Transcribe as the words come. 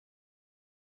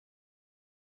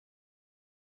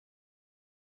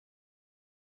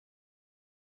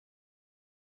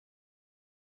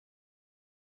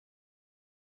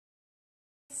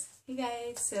Hey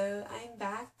guys, so I'm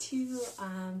back to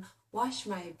wash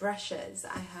my brushes.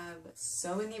 I have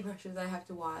so many brushes I have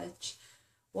to wash.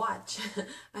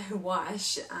 I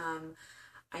wash.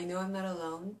 I know I'm not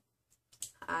alone.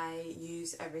 I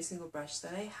use every single brush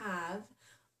that I have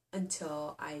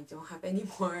until I don't have any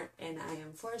more and I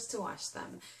am forced to wash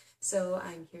them. So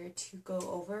I'm here to go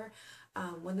over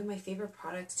one of my favorite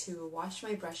products to wash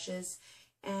my brushes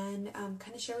and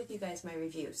kind of share with you guys my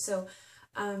review. So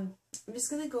I'm just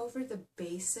gonna go over the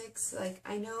basics. Like,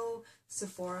 I know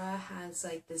Sephora has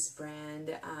like this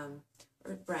brand,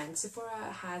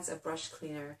 Sephora has a brush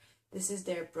cleaner. This is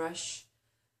their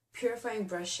purifying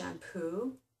brush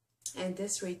shampoo, and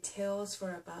this retails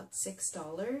for about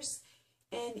 $6.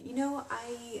 And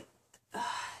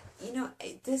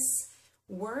this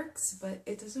works, but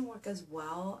it doesn't work as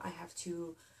well. I have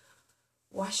to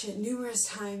wash it numerous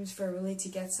times for really to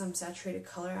get some saturated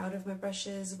color out of my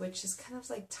brushes, which is kind of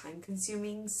like time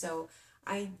consuming. So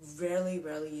I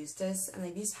rarely use this, and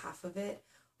I've used half of it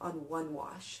on one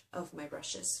wash of my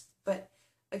brushes. But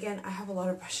again, I have a lot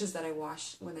of brushes that I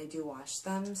wash when I do wash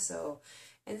them. So,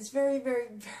 and it's very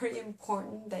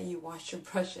important that you wash your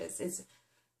brushes. It's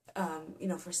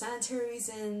for sanitary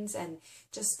reasons and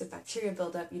just the bacteria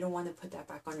buildup. You don't want to put that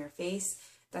back on your face.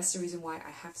 That's the reason why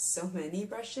I have so many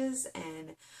brushes,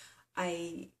 and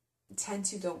I tend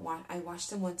to I wash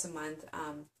them once a month.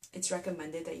 It's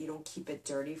recommended that you don't keep it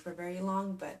dirty for very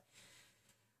long, but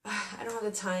I don't have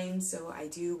the time, so I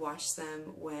do wash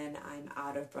them when I'm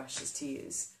out of brushes to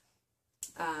use.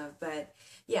 But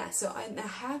yeah, so I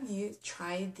have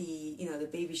tried the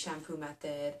baby shampoo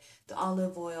method, the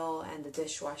olive oil, and the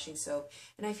dishwashing soap,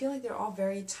 and I feel like they're all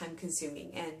very time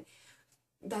consuming, and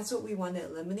that's what we want to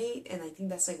eliminate. And I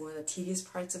think that's like one of the tedious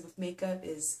parts of makeup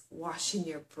is washing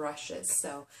your brushes.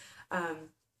 So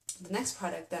the next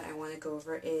product that I want to go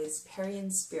over is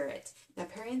Parian Spirit. Now,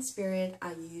 Parian Spirit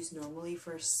I use normally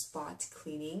for spot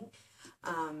cleaning,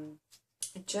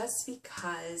 just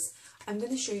because I'm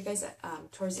going to show you guys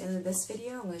towards the end of this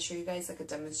video. I'm going to show you guys like a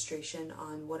demonstration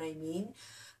on what I mean.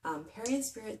 Parian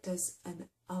Spirit does an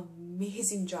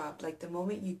amazing job. Like, the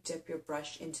moment you dip your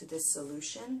brush into this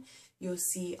solution, you'll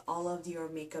see all of your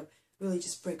makeup really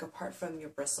just break apart from your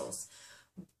bristles.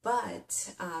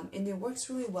 But and it works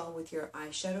really well with your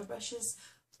eyeshadow brushes.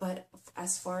 But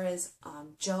as far as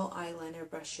gel eyeliner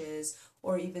brushes,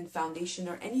 or even foundation,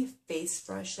 or any face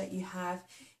brush that you have,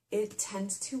 it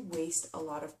tends to waste a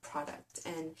lot of product,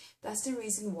 and that's the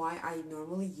reason why I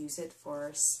normally use it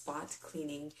for spot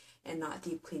cleaning and not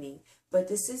deep cleaning. But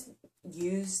this is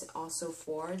used also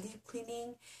for deep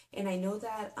cleaning, and I know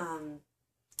that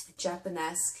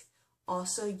Japanesque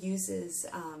also uses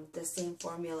the same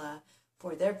formula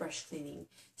for their brush cleaning.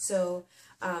 So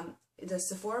the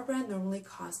Sephora brand normally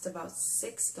costs about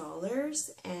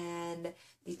 $6, and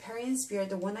the Parian Spirit,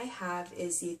 the one I have,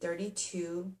 is the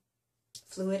 32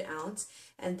 fluid ounce,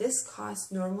 and this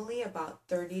costs normally about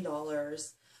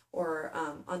 $30, or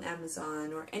on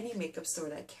Amazon or any makeup store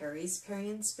that carries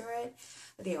Parian Spirit.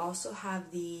 They also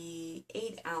have the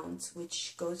 8 ounce,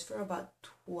 which goes for about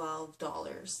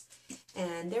 $12,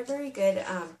 and they're very good.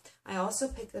 I also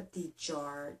picked up the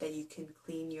jar that you can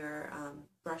clean your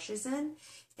brushes in,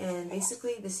 and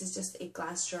basically this is just a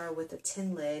glass jar with a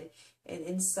tin lid, and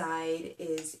inside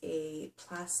is a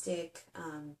plastic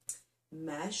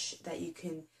mesh that you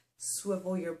can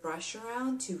swivel your brush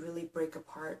around to really break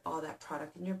apart all that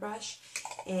product in your brush.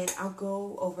 And I'll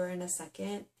go over in a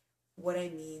second what I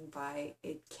mean by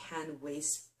it can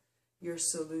waste your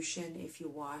solution if you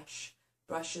wash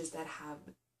brushes that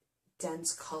have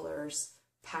dense colors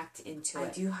packed into it.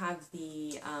 I do have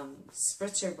the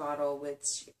spritzer bottle,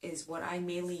 which is what I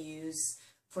mainly use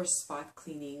for spot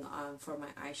cleaning for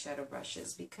my eyeshadow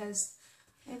brushes, because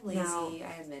I'm lazy, now,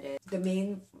 I admit it. The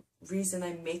main reason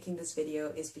I'm making this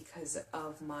video is because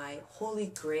of my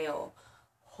Holy Grail,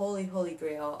 Holy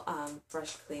Grail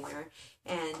brush cleaner,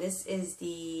 and this is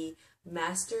the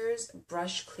Masters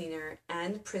Brush Cleaner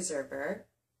and Preserver.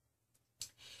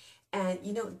 And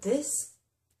this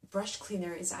brush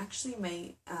cleaner is actually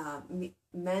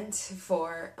meant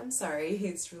for, I'm sorry,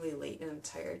 it's really late and I'm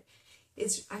tired.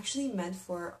 It's actually meant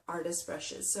for artist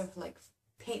brushes, so for like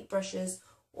paint brushes,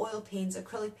 oil paints,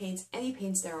 acrylic paints, any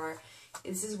paints there are.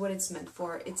 This is what it's meant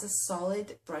for. It's a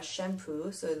solid brush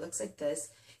shampoo, so it looks like this.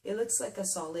 It looks like a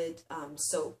solid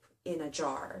soap in a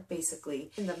jar,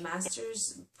 basically. And the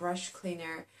Masters brush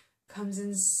cleaner comes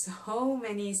in so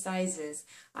many sizes.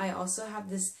 I also have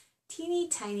this teeny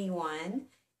tiny one,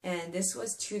 and this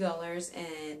was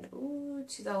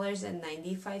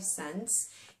 $2.95,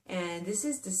 and this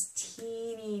is this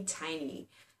teeny tiny.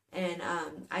 And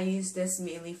I use this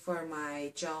mainly for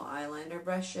my gel eyeliner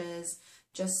brushes,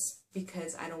 just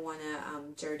because I don't want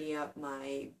to dirty up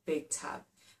my big tub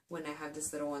when I have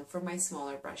this little one for my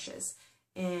smaller brushes.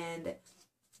 And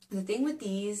the thing with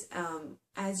these,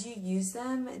 as you use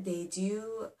them, they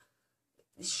do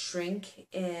shrink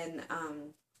in,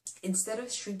 instead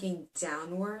of shrinking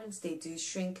downwards, they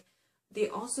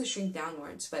also shrink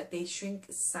downwards, but they shrink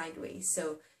sideways.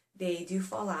 So they do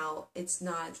fall out. It's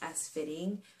not as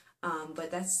fitting,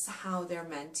 but that's how they're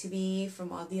meant to be.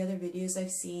 From all the other videos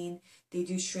I've seen, they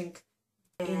do shrink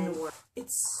inward.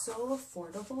 It's so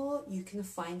affordable. You can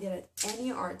find it at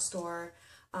any art store.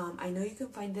 I know you can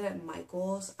find it at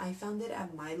Michael's. I found it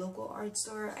at my local art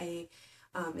store.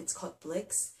 It's called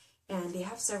Blix, and they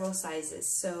have several sizes.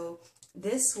 So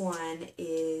this one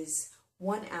is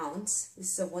 1 ounce.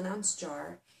 This is a 1 ounce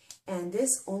jar, and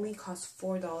this only costs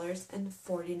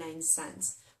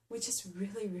 $4.49, which is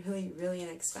really, really, really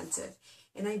inexpensive.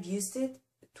 And I've used it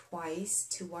twice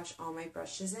to wash all my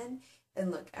brushes in,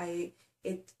 and look,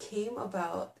 it came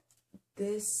about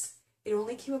this. It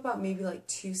only came about maybe like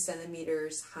 2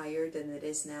 centimeters higher than it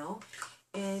is now,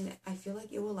 and I feel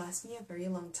like it will last me a very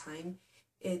long time.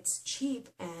 It's cheap,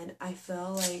 and I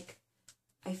feel like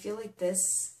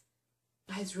this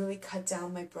has really cut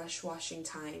down my brush washing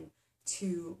time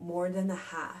to more than a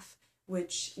half,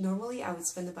 which normally I would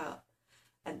spend about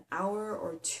an hour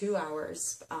or 2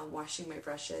 hours washing my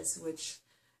brushes, which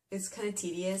is kind of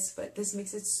tedious, but this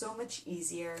makes it so much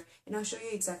easier, and I'll show you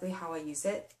exactly how I use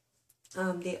it.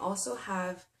 They also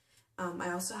have,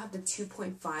 I also have the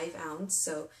 2.5 ounce,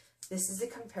 so this is a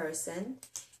comparison,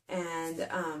 and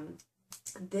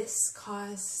this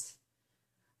cost,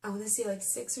 I want to say like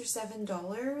 $6 or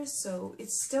 $7, so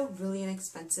it's still really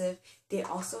inexpensive. They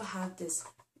also have this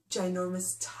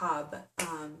ginormous tub.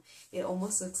 It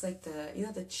almost looks like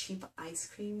the cheap ice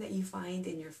cream that you find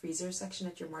in your freezer section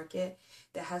at your market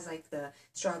that has like the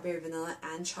strawberry, vanilla,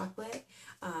 and chocolate.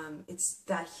 It's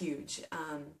that huge.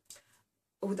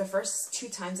 The first 2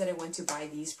 times that I went to buy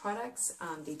these products,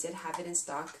 they did have it in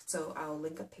stock, so I'll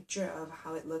link a picture of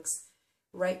how it looks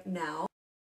right now.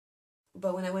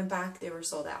 But when I went back, they were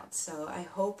sold out, so I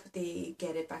hope they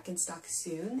get it back in stock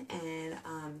soon, and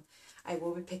I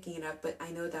will be picking it up, but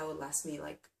I know that will last me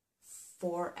like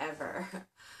forever.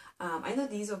 I know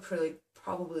these will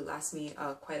probably last me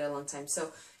quite a long time.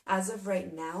 So as of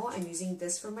right now, I'm using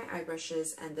this for my eye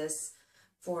brushes and this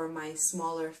for my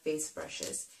smaller face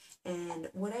brushes. And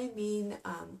what I mean,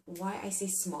 why I say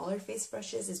smaller face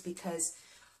brushes is because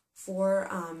for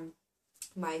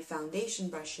my foundation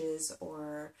brushes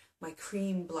or my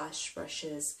cream blush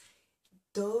brushes,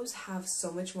 those have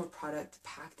so much more product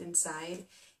packed inside.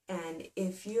 And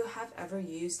if you have ever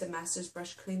used the Master's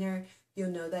brush cleaner, you'll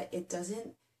know that it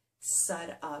doesn't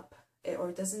set up, it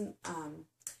doesn't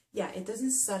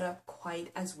set up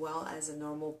quite as well as a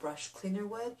normal brush cleaner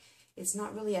would. It's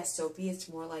not really as soapy, it's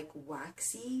more like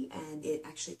waxy, and it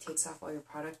actually takes off all your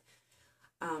product,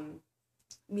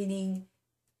 meaning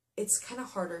it's kind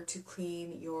of harder to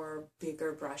clean your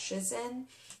bigger brushes in,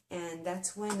 and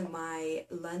that's when my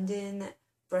London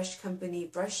Brush Company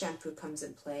brush shampoo comes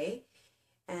in play.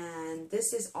 And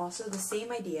this is also the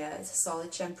same idea. It's a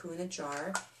solid shampoo in a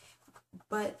jar,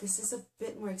 but this is a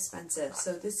bit more expensive.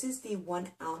 So this is the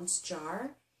 1 ounce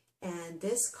jar, and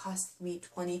this cost me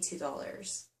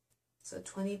 $22. So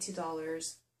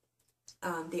 $22.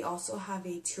 They also have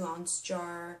a 2 ounce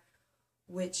jar,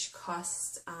 which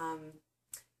costs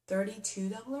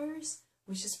 $32,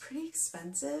 which is pretty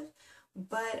expensive.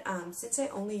 But since I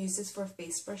only use this for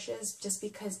face brushes, just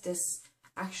because this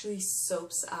actually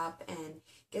soaps up and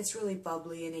gets really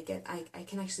bubbly, and I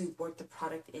can actually work the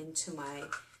product into my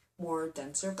more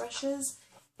denser brushes,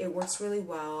 it works really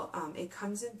well. It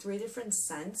comes in 3 different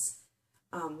scents,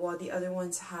 while the other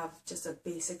ones have just a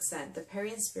basic scent. The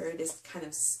Parian Spirit is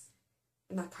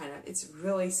it's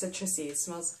really citrusy. It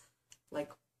smells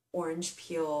like orange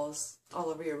peels all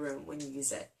over your room when you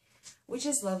use it, which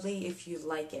is lovely if you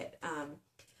like it.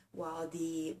 While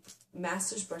the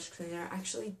Master's brush cleaner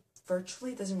actually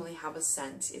virtually doesn't really have a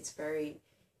scent. It's very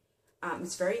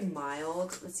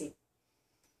mild. Let's see.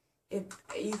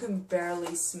 You can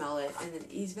barely smell it, and then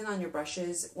even on your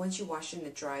brushes, once you wash it and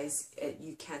it dries,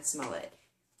 you can't smell it.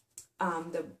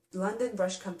 The London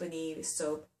Brush Company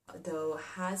soap, though,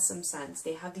 has some scents.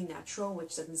 They have the natural,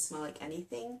 which doesn't smell like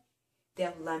anything. They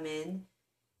have lemon,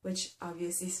 which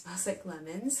obviously smells like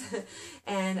lemons,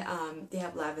 and they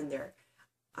have lavender.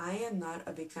 I am not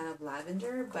a big fan of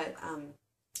lavender, but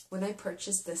when I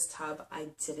purchased this tub, I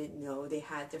didn't know they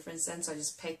had different scents, so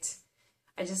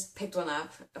I just picked one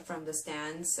up from the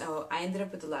stand. So I ended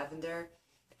up with the lavender.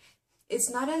 It's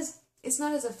not as it's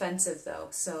not as offensive though.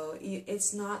 So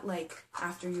it's not like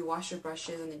after you wash your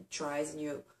brushes and it dries and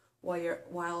you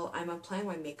while I'm applying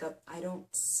my makeup, I don't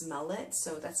smell it,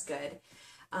 so that's good.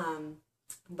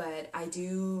 But I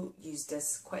do use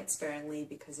this quite sparingly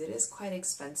because it is quite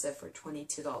expensive for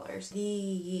 $22.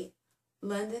 The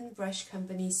London Brush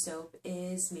Company soap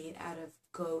is made out of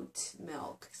goat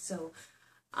milk. So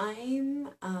I'm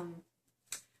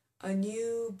a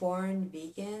newborn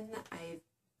vegan. I've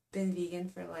been vegan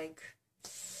for like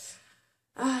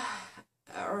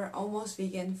or almost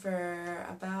vegan for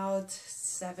about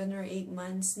 7 or 8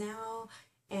 months now,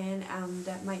 and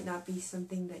that might not be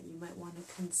something that you might want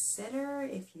to consider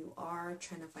if you are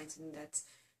trying to find something that's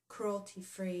cruelty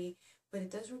free, but it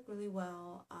does work really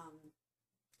well.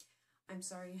 I'm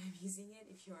sorry I'm using it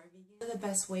if you are vegan. One of the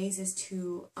best ways is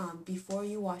to, before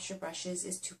you wash your brushes,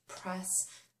 is to press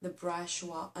the brush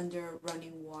while under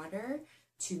running water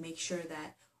to make sure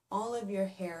that all of your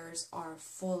hairs are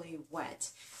fully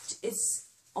wet. It's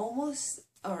almost,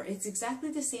 or it's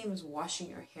exactly the same as washing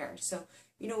your hair. So,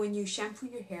 you know, when you shampoo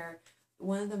your hair,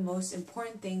 one of the most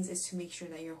important things is to make sure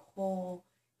that your whole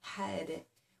head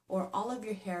or all of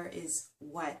your hair is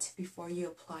wet before you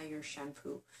apply your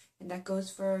shampoo. And that goes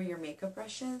for your makeup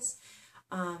brushes.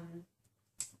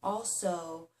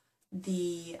 Also,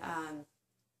 the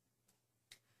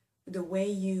way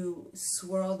you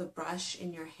swirl the brush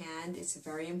in your hand, it's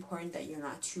very important that you're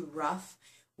not too rough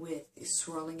with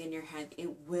swirling in your hand.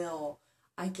 It will,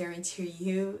 I guarantee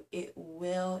you, it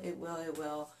will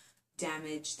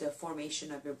damage the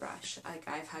formation of your brush. Like,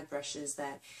 I've had brushes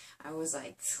that I was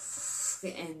like,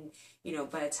 and you know,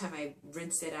 by the time I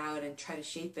rinsed it out and tried to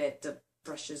shape it, the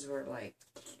brushes were like,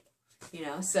 you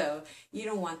know, so you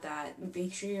don't want that.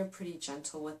 Make sure you're pretty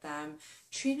gentle with them.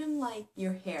 Treat them like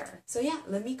your hair. So yeah,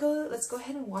 let's go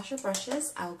ahead and wash our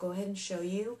brushes. I'll go ahead and show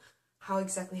you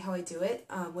exactly how I do it.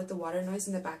 With the water noise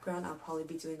in the background, I'll probably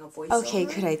be doing a voiceover. Okay,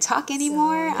 could I talk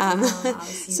anymore?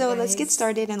 So let's get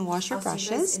started and wash our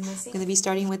brushes. I'm going to be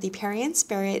starting with the Parian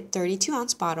Spirit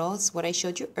 32-ounce bottle. It's what I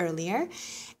showed you earlier.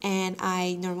 And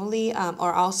I normally,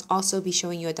 or I'll also be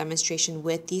showing you a demonstration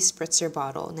with the spritzer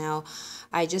bottle. Now,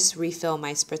 I just refill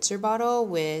my spritzer bottle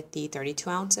with the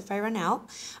 32-ounce if I run out.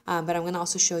 But I'm going to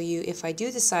also show you, if I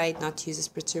do decide not to use a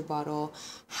spritzer bottle,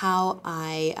 how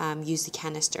I use the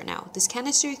canister. Now, this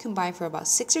canister you can buy for about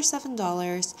 $6 or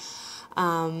 $7.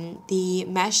 The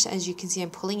mesh, as you can see, I'm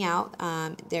pulling out.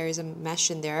 There is a mesh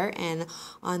in there, and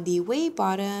on the way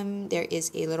bottom, there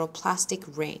is a little plastic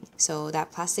ring. So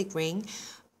that plastic ring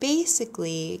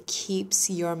basically keeps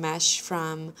your mesh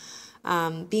from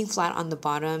being flat on the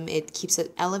bottom. It keeps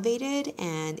it elevated,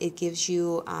 and it gives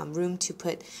you room to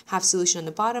have solution on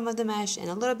the bottom of the mesh and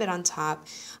a little bit on top.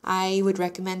 I would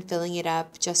recommend filling it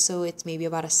up just so it's maybe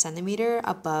about 1 centimeter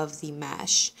above the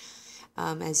mesh,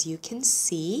 as you can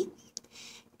see.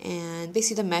 And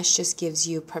basically the mesh just gives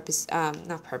you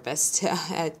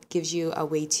it gives you a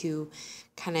way to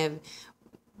kind of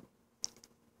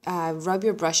rub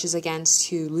your brushes against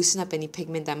to loosen up any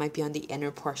pigment that might be on the inner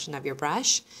portion of your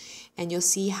brush. And you'll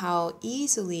see how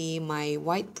easily my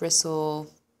white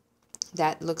bristle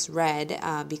that looks red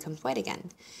becomes white again.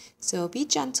 So be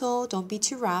gentle, don't be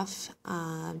too rough,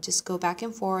 just go back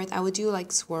and forth. I would do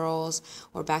like swirls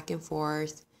or back and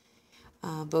forth,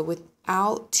 but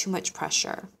without too much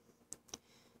pressure.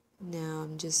 Now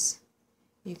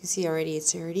you can see already,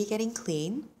 it's already getting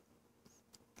clean.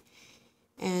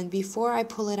 And before I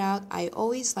pull it out, I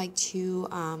always like to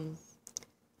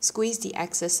squeeze the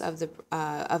excess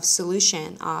of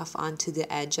solution off onto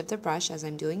the edge of the brush, as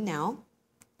I'm doing now.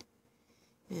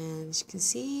 And as you can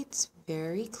see, it's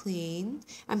very clean.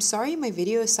 I'm sorry my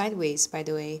video is sideways, by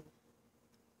the way.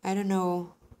 I don't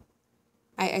know.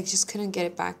 I just couldn't get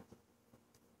it back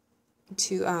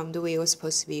to the way it was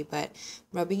supposed to be, but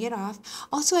rubbing it off.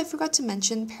 Also, I forgot to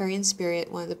mention Parian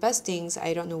Spirit. One of the best things,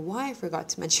 I don't know why I forgot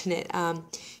to mention it,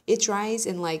 it dries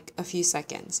in like a few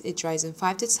seconds. It dries in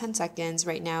 5 to 10 seconds.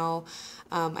 Right now,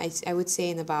 I would say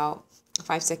in about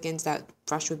 5 seconds that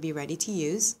brush would be ready to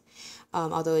use,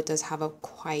 although it does have a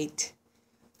quite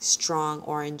strong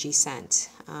orangey scent.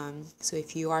 So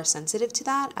if you are sensitive to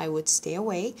that, I would stay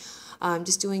away. I'm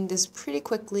just doing this pretty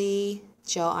quickly.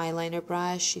 Gel eyeliner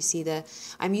brush. You see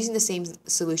I'm using the same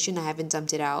solution. I haven't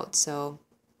dumped it out, so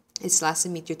it's lasted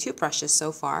me through 2 brushes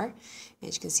so far.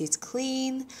 As you can see, it's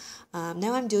clean.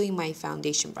 Now I'm doing my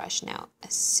foundation brush. Now,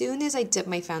 as soon as I dip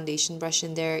my foundation brush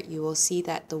in there, you will see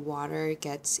that the water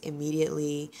gets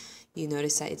immediately, you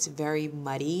notice that it's very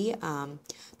muddy.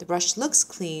 The brush looks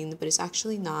clean, but it's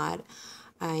actually not.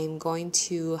 I'm going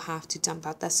to have to dump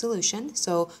out that solution.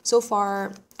 So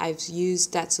far I've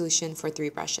used that solution for 3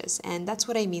 brushes, and that's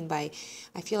what I mean by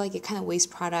I feel like it kind of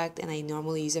wastes product, and I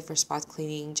normally use it for spot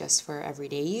cleaning just for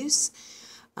everyday use.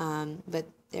 But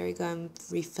there we go, I'm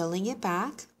refilling it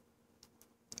back,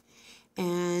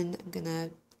 and I'm gonna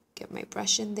get my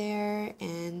brush in there,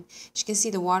 and as you can see,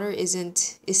 the water is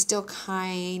still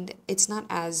it's not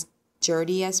as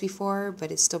dirty as before,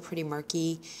 but it's still pretty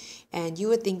murky, and you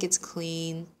would think it's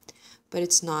clean, but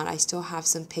it's not. I still have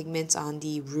some pigments on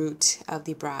the root of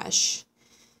the brush,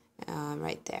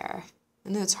 right there. I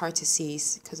know it's hard to see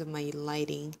because of my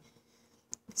lighting,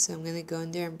 so I'm gonna go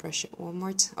in there and brush it one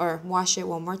more or wash it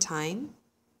one more time.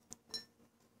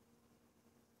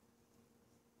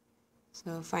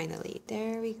 So finally,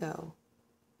 there we go.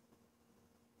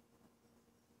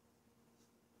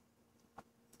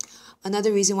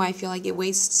 Another reason why I feel like it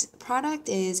wastes product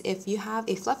is if you have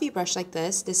a fluffy brush like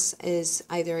this is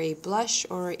either a blush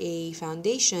or a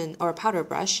foundation or a powder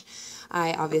brush.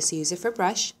 I obviously use it for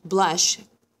blush.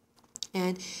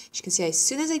 And as you can see, as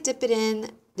soon as I dip it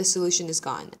in, the solution is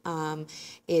gone.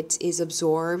 It is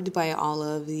absorbed by all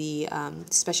of the,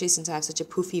 especially since I have such a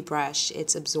poofy brush,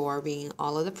 it's absorbing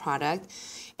all of the product.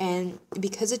 And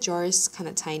because the jar is kind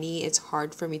of tiny, it's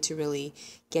hard for me to really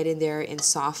get in there and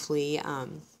softly,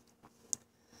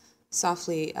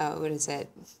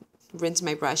 rinse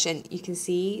my brush. And you can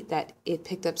see that it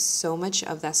picked up so much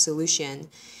of that solution,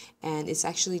 and it's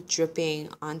actually dripping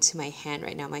onto my hand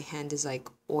right now. My hand is like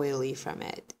oily from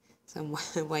it, so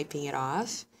I'm wiping it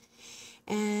off,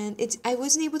 and I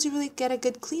wasn't able to really get a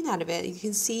good clean out of it. You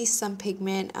can see some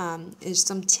pigment, there's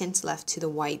some tint left to the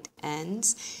white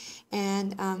ends,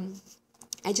 and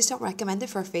I just don't recommend it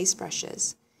for face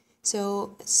brushes.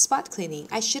 So spot cleaning,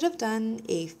 I should have done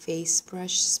a face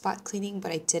brush spot cleaning,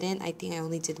 but I didn't. I think I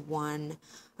only did one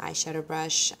eyeshadow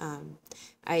brush.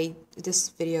 This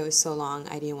video is so long,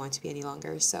 I didn't want it to be any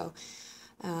longer. So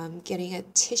getting a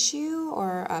tissue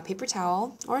or a paper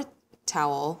towel or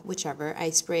towel, whichever,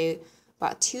 I spray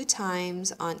about 2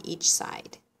 times on each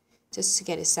side just to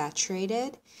get it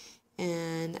saturated.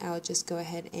 And I'll just go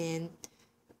ahead and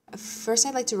first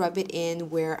I like to rub it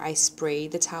in where I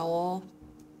sprayed the towel.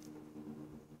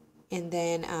 And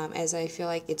then as I feel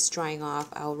like it's drying off,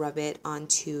 I'll rub it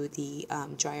onto the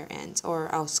drier end,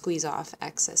 or I'll squeeze off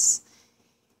excess.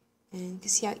 And you can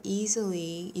see how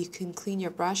easily you can clean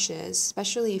your brushes,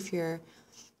 especially if you're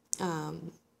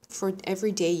for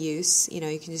everyday use. You know,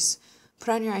 you can just put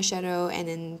on your eyeshadow, and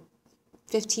in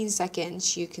 15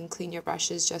 seconds you can clean your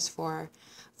brushes just for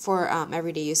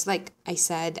everyday use. Like I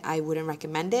said, I wouldn't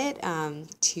recommend it.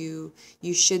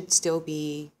 You should still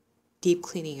be deep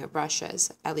cleaning your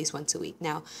brushes at least once a week.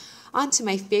 Now, on to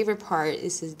my favorite part.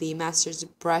 This is the Master's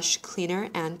Brush Cleaner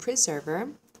and Preserver.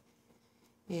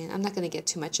 And I'm not going to get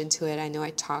too much into it. I know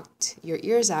I talked your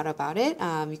ears out about it.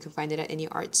 You can find it at any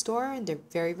art store, and they're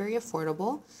very, very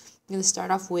affordable. I'm going to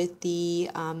start off with the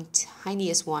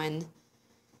tiniest one.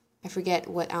 I forget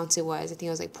what ounce it was. I think it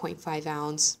was like 0.5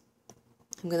 ounce.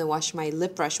 I'm going to wash my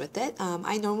lip brush with it.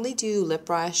 I normally do lip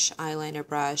brush, eyeliner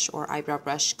brush, or eyebrow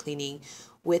brush cleaning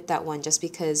with that one, just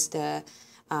because the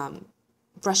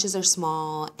brushes are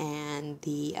small and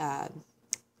the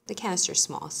canister is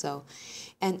small. So,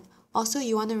 and also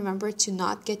you want to remember to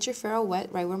not get your ferrule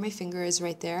wet right where my finger is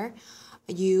right there.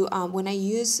 When I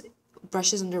use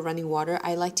brushes under running water,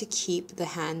 I like to keep the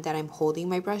hand that I'm holding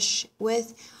my brush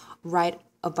with right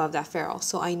above that ferrule,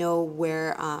 so I know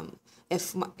where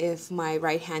if my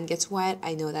right hand gets wet,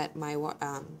 I know that my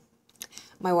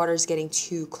water is getting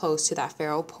too close to that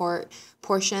ferrule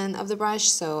portion of the brush,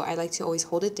 so I like to always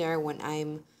hold it there when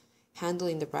I'm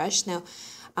handling the brush. Now,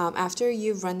 after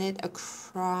you've run it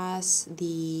across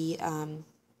the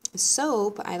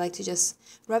soap, I like to just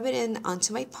rub it in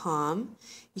onto my palm.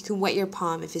 You can wet your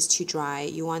palm if it's too dry.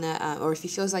 You want to, or if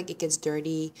it feels like it gets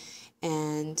dirty,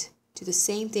 and do the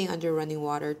same thing under running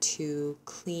water to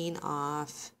clean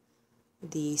off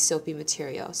the soapy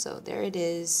material. So there it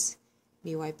is,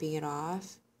 me wiping it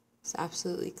off. It's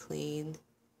absolutely clean.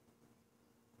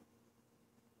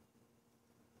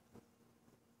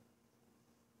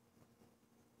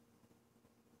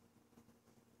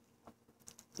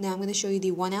 Now I'm going to show you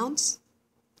the 1 ounce,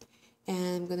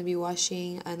 and I'm going to be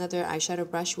washing another eyeshadow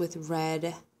brush with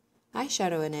red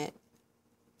eyeshadow in it.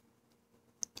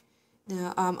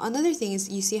 Now, another thing is,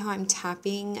 you see how I'm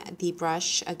tapping the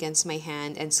brush against my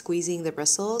hand and squeezing the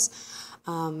bristles.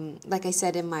 Like I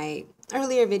said in my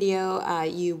earlier video,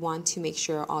 you want to make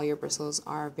sure all your bristles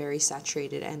are very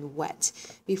saturated and wet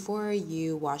before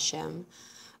you wash them.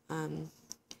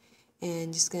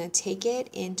 And just going to take it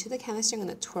into the canister. I'm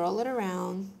going to twirl it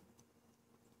around.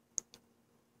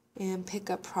 and pick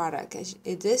up product.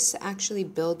 This actually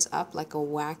builds up like a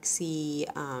waxy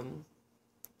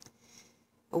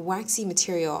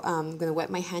material. I'm going to wet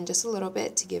my hand just a little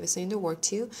bit to give it something to work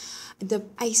to.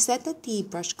 I said that the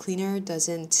brush cleaner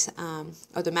doesn't,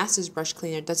 or the Master's brush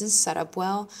cleaner doesn't set up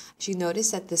well. As you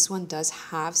notice that this one does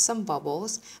have some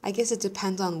bubbles. I guess it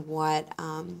depends on what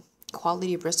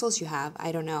quality bristles you have.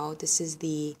 I don't know. This is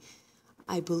the,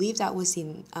 I believe that was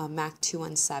the MAC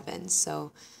 217.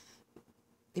 So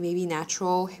maybe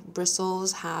natural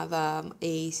bristles have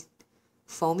a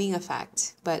foaming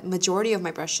effect, but majority of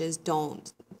my brushes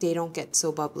don't. They don't get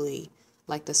so bubbly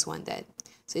like this one did.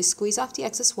 So I squeeze off the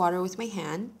excess water with my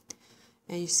hand,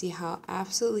 and you see how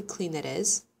absolutely clean it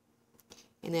is.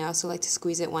 And I also like to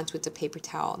squeeze it once with the paper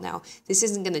towel. Now, this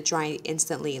isn't going to dry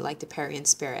instantly like the Parian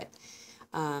Spirit.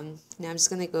 Now I'm just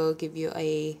going to go give you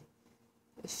a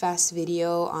fast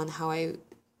video on how I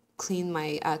clean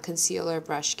my concealer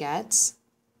brush gets.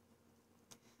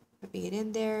 Rubbing it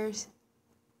in there.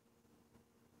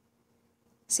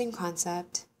 Same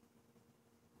concept.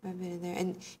 Rub it in there.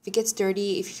 And if it gets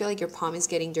dirty, if you feel like your palm is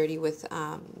getting dirty with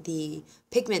the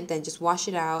pigment, then just wash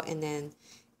it out and then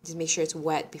just make sure it's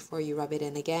wet before you rub it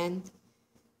in again.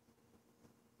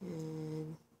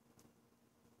 And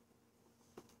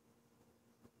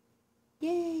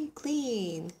yay,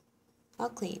 clean. All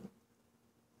clean.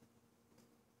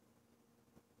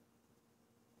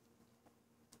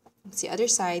 It's the other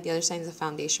side. The other side is a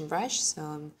foundation brush. So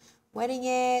I'm wetting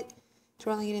it,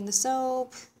 twirling it in the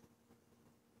soap,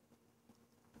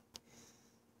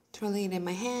 twirling it in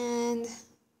my hand.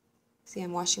 See,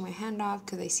 I'm washing my hand off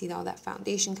because I see all that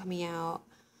foundation coming out.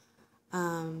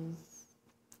 Do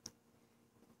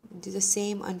the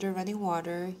same under running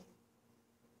water.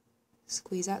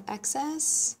 Squeeze out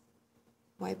excess.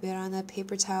 Wipe it on a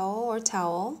paper towel or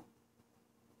towel.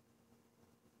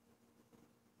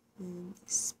 And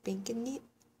spanking it.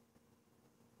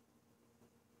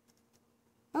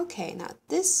 Okay, now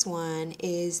this one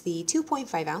is the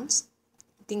 2.5 ounce.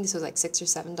 I think this was like $6 or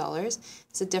 $7.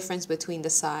 It's the difference between the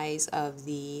size of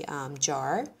the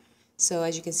jar. So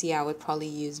as you can see, I would probably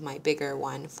use my bigger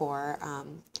one for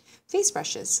face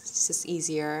brushes. It's just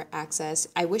easier access.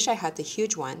 I wish I had the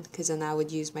huge one because then I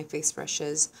would use my face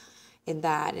brushes in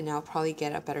that and I'll probably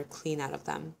get a better clean out of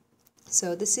them.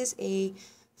 So this is a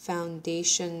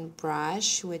foundation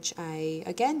brush which I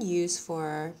again use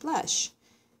for blush.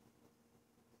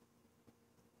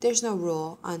 There's no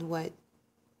rule on what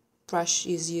brush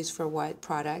is used for what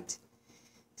product.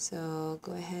 So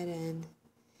go ahead and,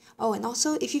 oh, and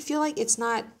also if you feel like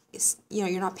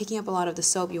you're not picking up a lot of the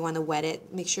soap, you want to wet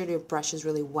it, make sure your brush is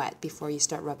really wet before you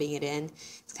start rubbing it in.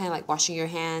 It's kind of like washing your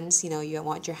hands, you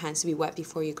want your hands to be wet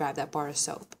before you grab that bar of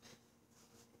soap.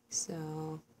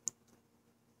 So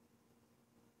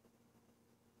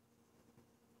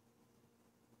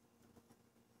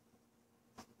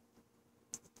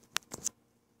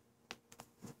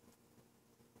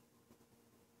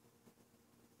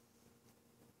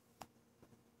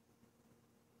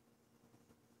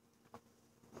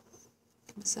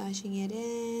massaging it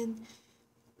in.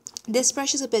 This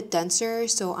brush is a bit denser,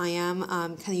 so I am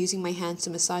kind of using my hands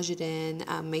to massage it in,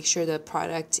 make sure the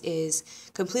product is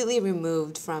completely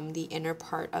removed from the inner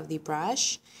part of the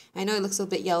brush. I know it looks a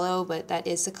bit yellow, but that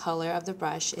is the color of the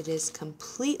brush. It is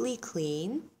completely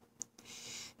clean.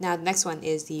 Now the next one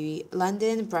is the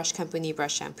London Brush Company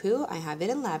brush shampoo. I have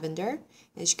it in lavender.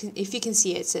 If you can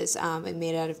see, it says it's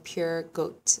made out of pure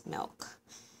goat milk,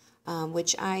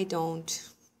 which I don't.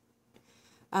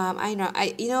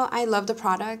 I love the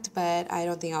product, but I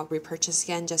don't think I'll repurchase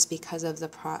again just because of the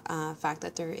fact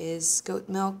that there is goat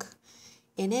milk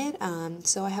in it.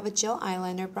 So I have a gel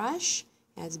eyeliner brush.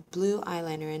 It has blue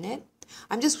eyeliner in it.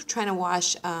 I'm just trying to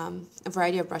wash a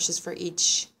variety of brushes for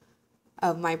each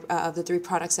of my of the 3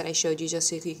 products that I showed you, just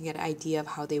so you can get an idea of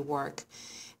how they work.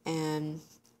 And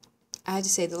I have to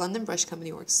say, the London Brush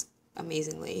Company works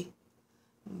amazingly.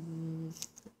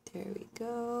 There we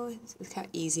go. Look how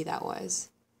easy that was.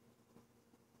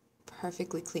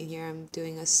 Perfectly clean here. I'm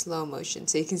doing a slow motion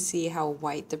so you can see how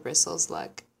white the bristles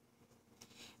look.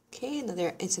 Okay,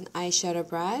 it's an eyeshadow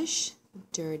brush,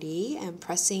 dirty, and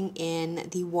pressing in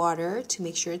the water to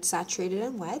make sure it's saturated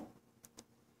and wet.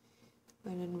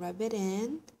 Go ahead and rub it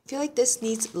in. I feel like this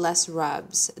needs less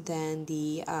rubs than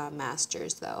the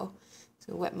Masters though.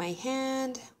 So wet my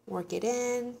hand, work it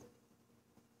in.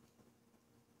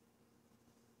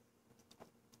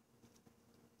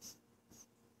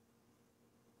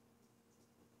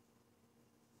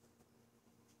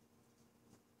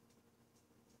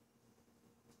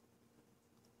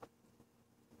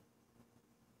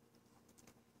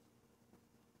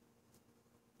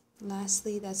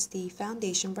 Lastly, that's the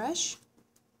foundation brush.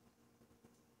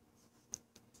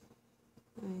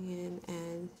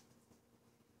 And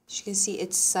as you can see,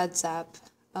 it suds up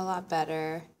a lot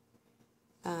better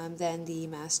than the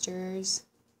Masters.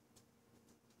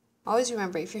 Always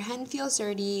remember, if your hand feels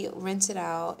dirty, rinse it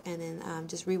out and then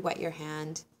just re-wet your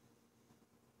hand.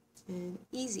 And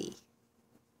easy.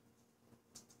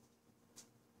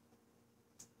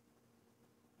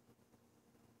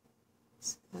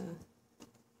 So.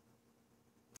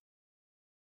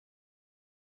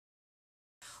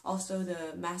 Also,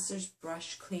 the Masters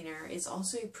brush cleaner is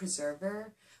also a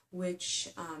preserver, which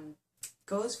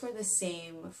goes for the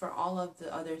same for all of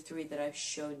the other three that I've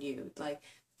showed you. Like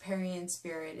Parian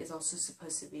Spirit is also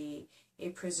supposed to be a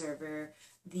preserver.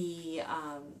 The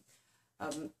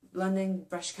London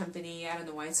Brush Company, I don't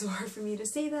know why it's so hard for me to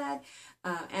say that,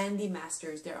 and the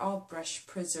Masters, they're all brush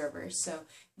preservers. So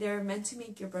they're meant to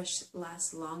make your brush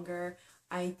last longer.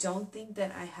 I don't think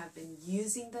that I have been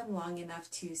using them long enough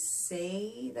to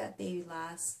say that they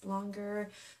last longer.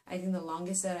 I think the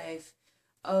longest that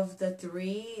of the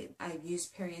three, I've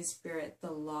used Parian Spirit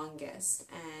the longest,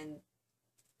 and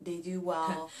they do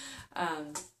well.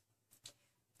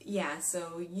 Yeah,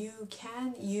 so you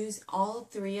can use all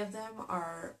three of them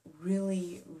are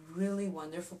really, really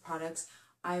wonderful products.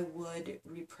 I would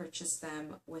repurchase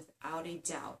them without a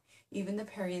doubt. Even the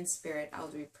Parian Spirit, I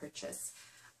would repurchase.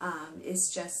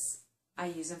 It's just, I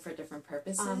use them for different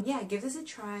purposes. Yeah, give this a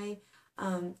try.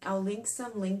 I'll link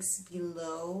some links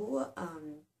below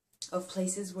of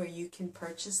places where you can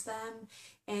purchase them.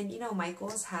 And, you know,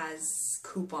 Michael's has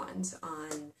coupons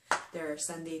on their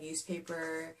Sunday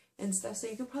newspaper and stuff, so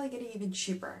you can probably get it even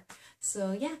cheaper.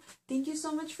 So yeah, thank you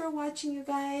so much for watching, you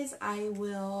guys. I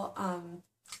will,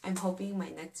 I'm hoping my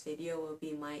next video will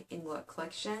be my Inglot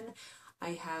collection.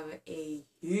 I have a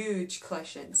huge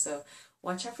collection, so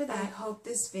watch out for that. I hope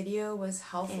this video was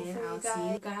helpful for you guys. I'll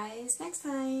see you guys next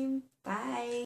time. Bye!